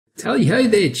Tally ho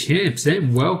there, champs,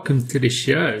 and welcome to the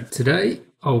show. Today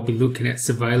I'll be looking at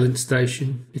Surveillance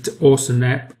Station. It's an awesome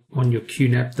app on your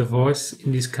QNAP device.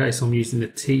 In this case I'm using the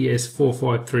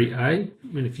TS453A,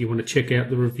 and if you want to check out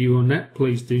the review on that,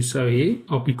 please do so here.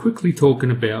 I'll be quickly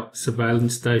talking about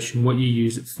Surveillance Station, what you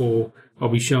use it for. I'll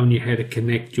be showing you how to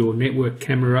connect your network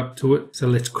camera up to it. So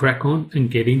let's crack on and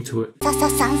get into it.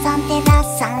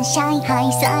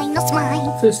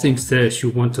 First things first,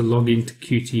 you'll want to log into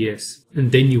QTS,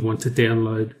 and then you want to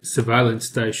download Surveillance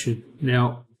Station.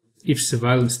 Now, if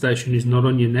Surveillance Station is not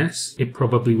on your NAS, it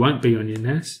probably won't be on your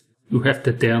NAS. You'll have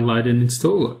to download and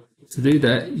install it. To do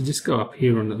that, you just go up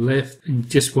here on the left and you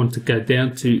just want to go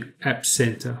down to App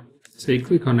Center. So you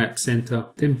click on App Center,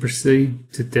 then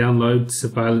proceed to download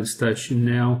Surveillance Station.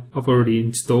 Now, I've already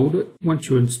installed it. Once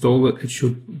you install it, it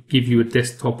should give you a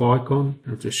desktop icon.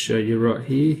 I'll just show you right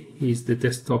here. Here's the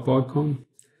desktop icon.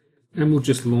 And we'll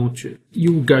just launch it.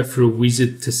 You will go through a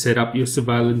wizard to set up your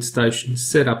Surveillance Station,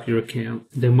 set up your account.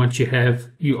 Then once you have,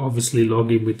 you obviously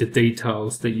log in with the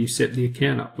details that you set the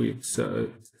account up with. So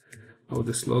I'll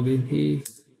just log in here.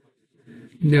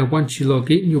 Now once you log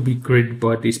in, you'll be greeted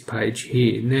by this page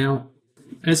here. Now,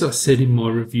 as I said in my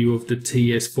review of the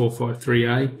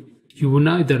TS453A, you will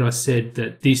know that I said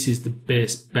that this is the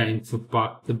best bang for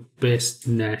buck, the best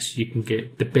NAS you can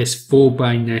get, the best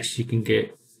 4-bay NAS you can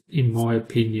get, in my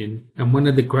opinion. And one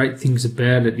of the great things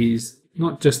about it is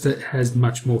not just that it has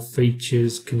much more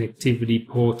features, connectivity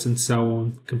ports and so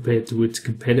on compared to its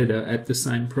competitor at the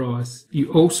same price.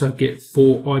 You also get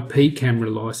 4 IP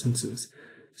camera licenses.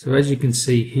 So as you can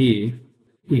see here,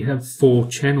 we have 4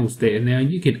 channels there. Now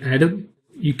you can add them.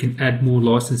 You can add more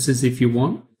licenses if you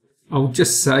want. I'll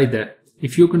just say that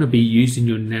if you're going to be using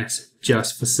your NAS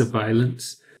just for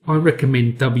surveillance, I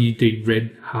recommend WD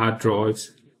Red hard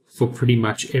drives for pretty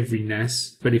much every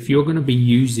NAS. But if you're going to be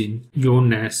using your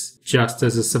NAS just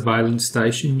as a surveillance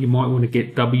station, you might want to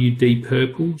get WD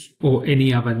Purples or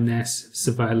any other NAS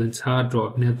surveillance hard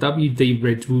drive. Now WD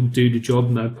Reds will do the job,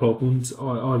 no problems.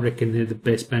 I reckon they're the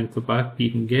best bang for buck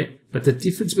you can get. But the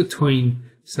difference between,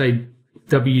 say,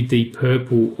 WD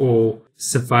Purple or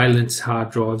surveillance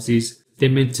hard drives is they're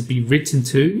meant to be written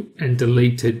to and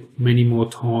deleted many more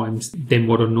times than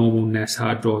what a normal NAS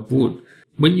hard drive would.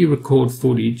 When you record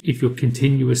footage, if you're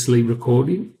continuously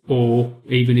recording, or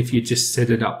even if you just set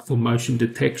it up for motion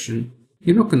detection,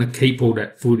 you're not going to keep all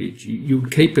that footage. You'll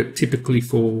keep it typically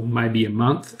for maybe a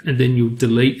month, and then you'll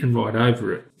delete and write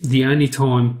over it. The only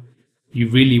time you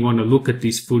really want to look at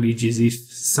this footage is if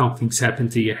something's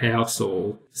happened to your house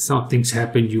or something's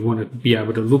happened. You want to be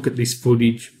able to look at this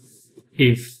footage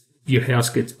if your house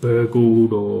gets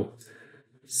burgled or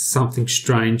something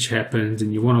strange happens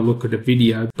and you want to look at a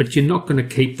video, but you're not going to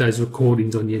keep those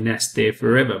recordings on your NAS there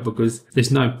forever because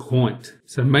there's no point.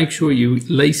 So make sure you at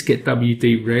least get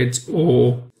WD Reds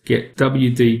or get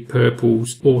WD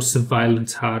Purples or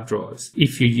surveillance hard drives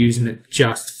if you're using it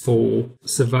just for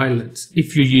surveillance.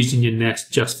 If you're using your NAS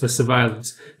just for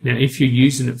surveillance. Now, if you're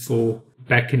using it for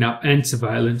backing up and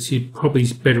surveillance, you're probably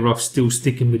better off still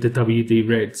sticking with the WD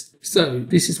Reds. So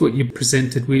this is what you're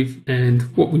presented with, and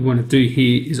what we want to do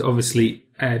here is obviously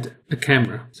add a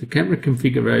camera. So camera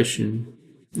configuration,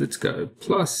 let's go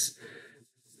plus.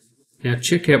 Now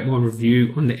check out my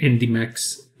review on the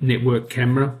NDMax network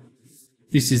camera.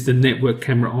 This is the network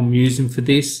camera I'm using for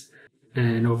this,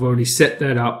 and I've already set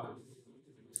that up,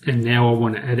 and now I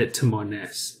want to add it to my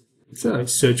NAS. So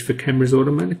search for cameras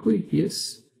automatically,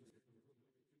 yes.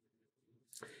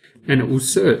 And it will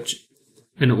search,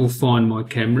 and it will find my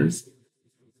cameras.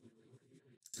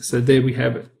 So there we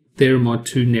have it. There are my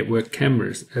 2 network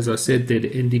cameras. As I said, they're the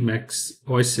NDMax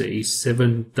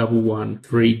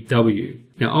IC7113W.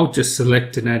 Now I'll just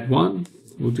select and add one.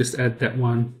 We'll just add that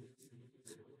one.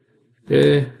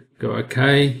 There, go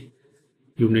OK.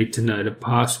 You'll need to know the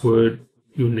password.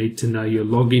 You'll need to know your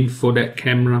login for that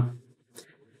camera.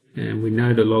 And we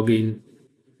know the login.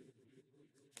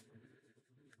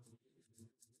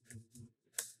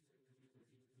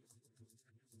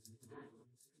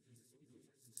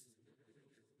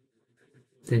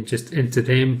 Then just enter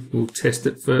them. We'll test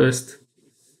it first.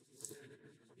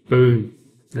 Boom.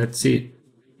 That's it.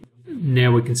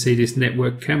 Now we can see this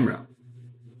network camera.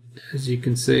 As you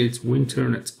can see, it's winter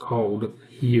and it's cold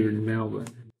here in Melbourne.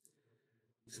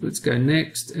 So let's go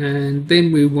next, and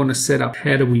then we want to set up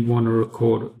how do we want to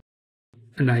record it.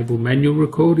 Enable manual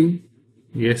recording.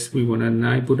 Yes, we want to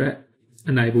enable that.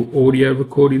 Enable audio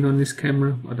recording on this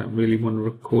camera. I don't really want to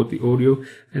record the audio,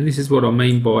 and this is what I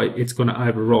mean by it's going to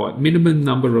overwrite. Minimum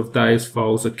number of days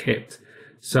files are kept.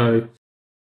 So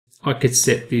I could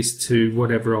set this to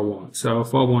whatever I want. So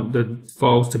if I want the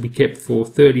files to be kept for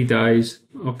 30 days,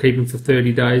 I'll keep them for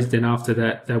 30 days. Then after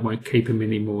that, they won't keep them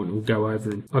anymore and it'll go over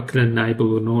them. I can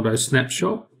enable an auto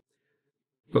snapshot.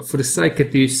 But for the sake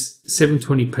of this,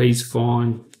 720p is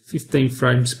fine. 15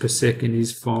 frames per second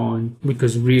is fine,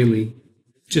 because really,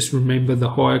 just remember,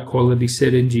 the higher quality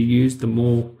settings you use, the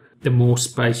more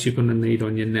space you're going to need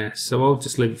on your NAS. So I'll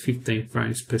just leave it 15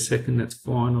 frames per second. That's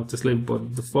fine. I'll just leave it by the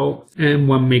default. And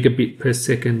 1 megabit per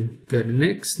second. Go to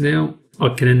next. Now I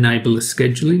can enable the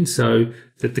scheduling so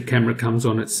that the camera comes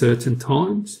on at certain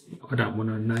times. I don't want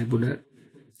to enable that,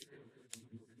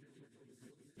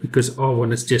 because I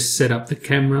want to just set up the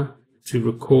camera to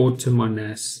record to my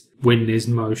NAS when there's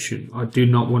motion. I do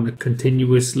not want to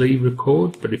continuously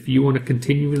record, but if you want to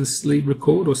continuously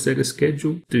record or set a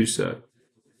schedule, do so.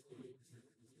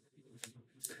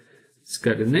 Let's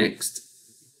go to next.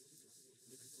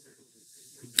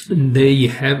 And there you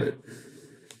have it.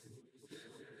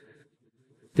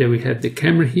 There we have the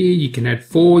camera here. You can add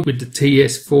 4 with the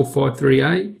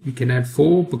TS453A. You can add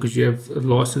 4 because you have a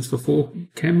license for 4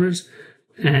 cameras.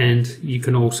 And you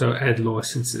can also add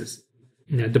licenses.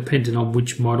 Now, depending on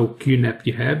which model QNAP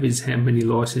you have is how many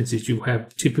licenses you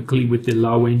have. Typically with the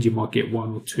low end, you might get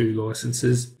 1 or 2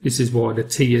 licenses. This is why the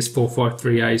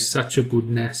TS453A is such a good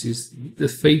NAS. Is the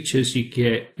features you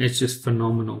get, it's just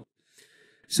phenomenal.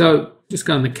 So just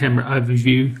go on the camera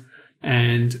overview,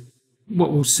 and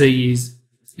what we'll see is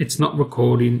it's not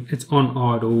recording, it's on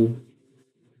idle,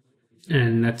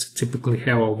 and that's typically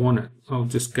how I want it. I'll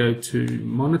just go to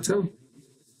monitor.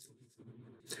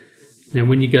 Now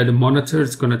when you go to monitor,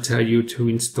 it's going to tell you to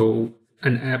install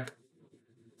an app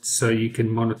so you can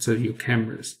monitor your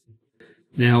cameras.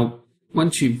 Now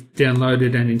once you've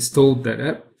downloaded and installed that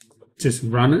app, just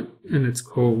run it, and it's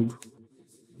called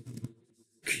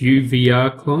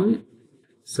QVR client.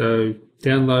 So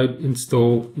download,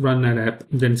 install, run that app,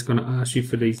 and then it's going to ask you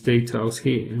for these details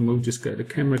here, and we'll just go to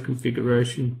camera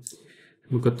configuration.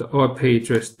 We've got the IP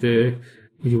address there.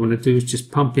 What you want to do is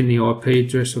just pump in the IP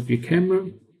address of your camera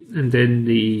and then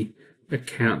the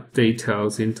account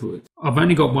details into it. I've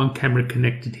only got one camera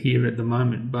connected here at the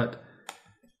moment, but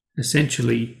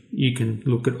essentially you can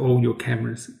look at all your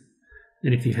cameras.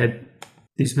 And if you had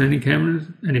this many cameras,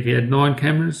 and if you had 9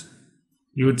 cameras,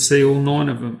 you would see all 9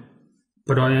 of them.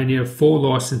 But I only have 4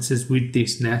 licenses with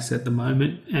this NAS at the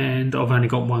moment, and I've only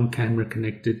got 1 camera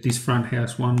connected. This front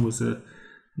house one was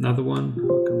another one.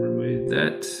 I can remove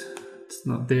that. It's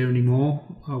not there anymore.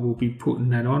 I will be putting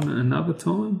that on another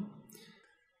time.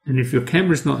 And if your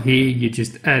camera's not here, you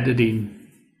just add it in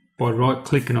by right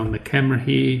clicking on the camera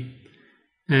here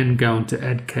and going to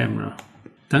add camera.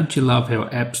 Don't you love how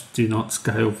apps do not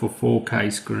scale for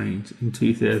 4K screens in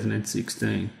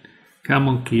 2016? Come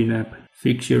on QNAP,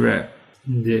 fix your app.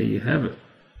 And there you have it.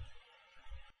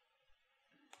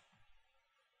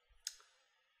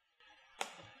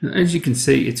 Now, as you can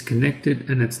see, it's connected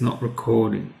and it's not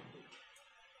recording.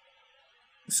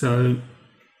 So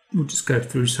we'll just go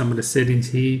through some of the settings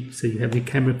here. So you have your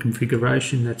camera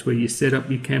configuration. That's where you set up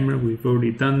your camera. We've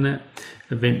already done that.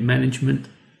 Event management.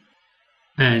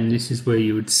 And this is where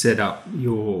you would set up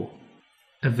your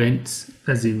events,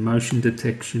 as in motion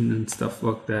detection and stuff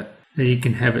like that. Now you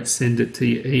can have it send it to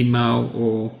your email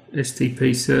or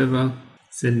STP server.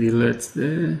 Send the alerts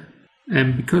there.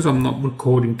 And because I'm not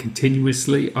recording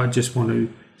continuously, I just want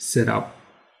to set up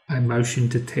a motion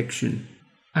detection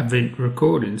event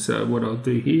recording. So what I'll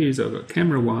do here is I've got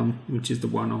camera 1, which is the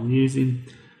one I'm using,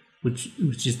 which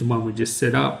is the one we just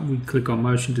set up. We click on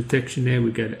motion detection there,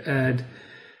 we go to add.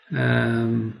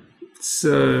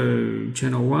 So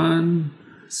channel 1,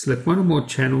 select one or more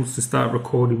channels to start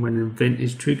recording when an event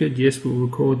is triggered. Yes, we'll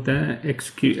record that.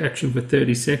 Execute action for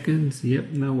 30 seconds. Yep,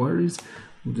 no worries.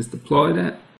 We'll just apply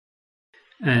that.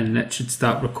 And that should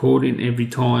start recording every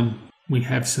time we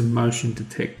have some motion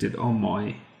detected on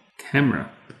my camera.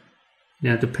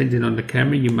 Now, depending on the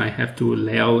camera, you may have to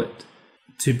allow it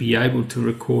to be able to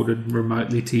record it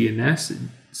remotely to your NAS.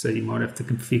 So you might have to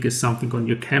configure something on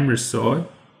your camera side,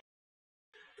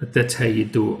 but that's how you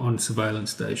do it on Surveillance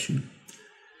Station.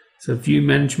 So view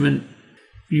management,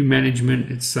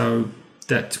 it's so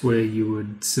that's where you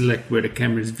would select where the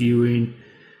camera is viewing.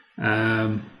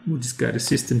 We'll just go to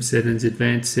system settings,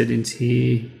 advanced settings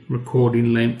here,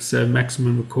 recording length. So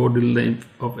maximum recording length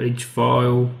of each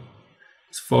file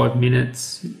is 5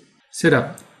 minutes. Set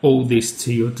up all this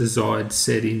to your desired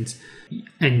settings,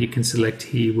 and you can select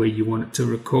here where you want it to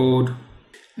record.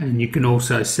 And you can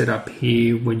also set up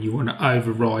here when you want to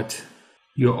overwrite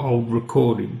your old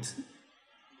recordings.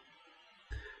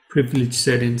 Privilege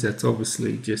settings, that's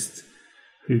obviously just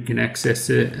who can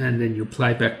access it, and then your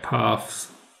playback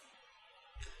paths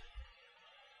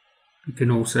You can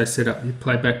also set up your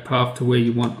playback path to where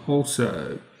you want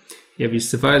also. You have your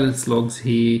surveillance logs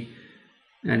here,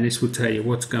 and this will tell you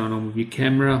what's going on with your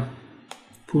camera.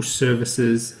 Push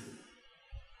services.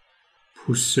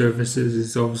 Push services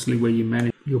is obviously where you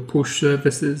manage your push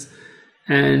services.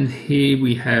 And here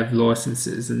we have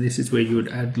licenses, and this is where you would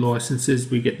add licenses.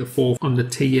 We get the 4 on the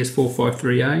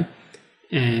TS453A,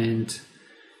 and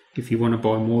if you want to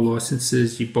buy more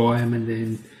licenses, you buy them, and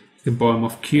then you can buy them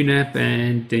off QNAP,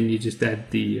 and then you just add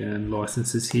the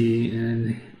licenses here.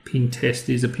 And ping test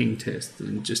is a ping test,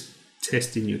 and just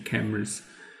testing your cameras.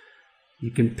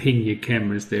 You can ping your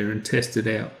cameras there and test it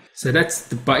out. So that's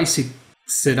the basic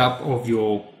setup of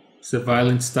your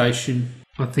surveillance station.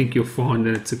 I think you'll find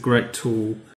that it's a great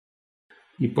tool.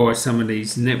 You buy some of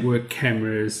these network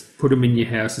cameras, put them in your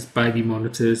house as baby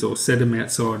monitors, or set them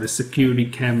outside as security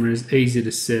cameras, easy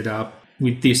to set up.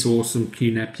 With this awesome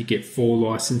QNAP, you get 4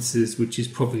 licenses, which is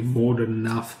probably more than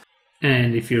enough.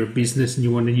 And if you're a business and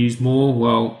you want to use more,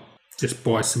 well, just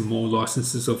buy some more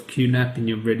licenses of QNAP and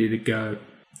you're ready to go.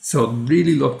 So I'd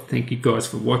really like to thank you guys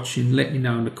for watching. Let me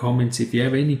know in the comments if you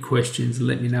have any questions.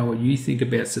 Let me know what you think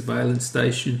about Surveillance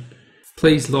Station.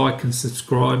 Please like and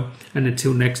subscribe. And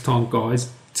until next time,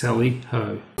 guys, tally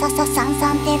ho.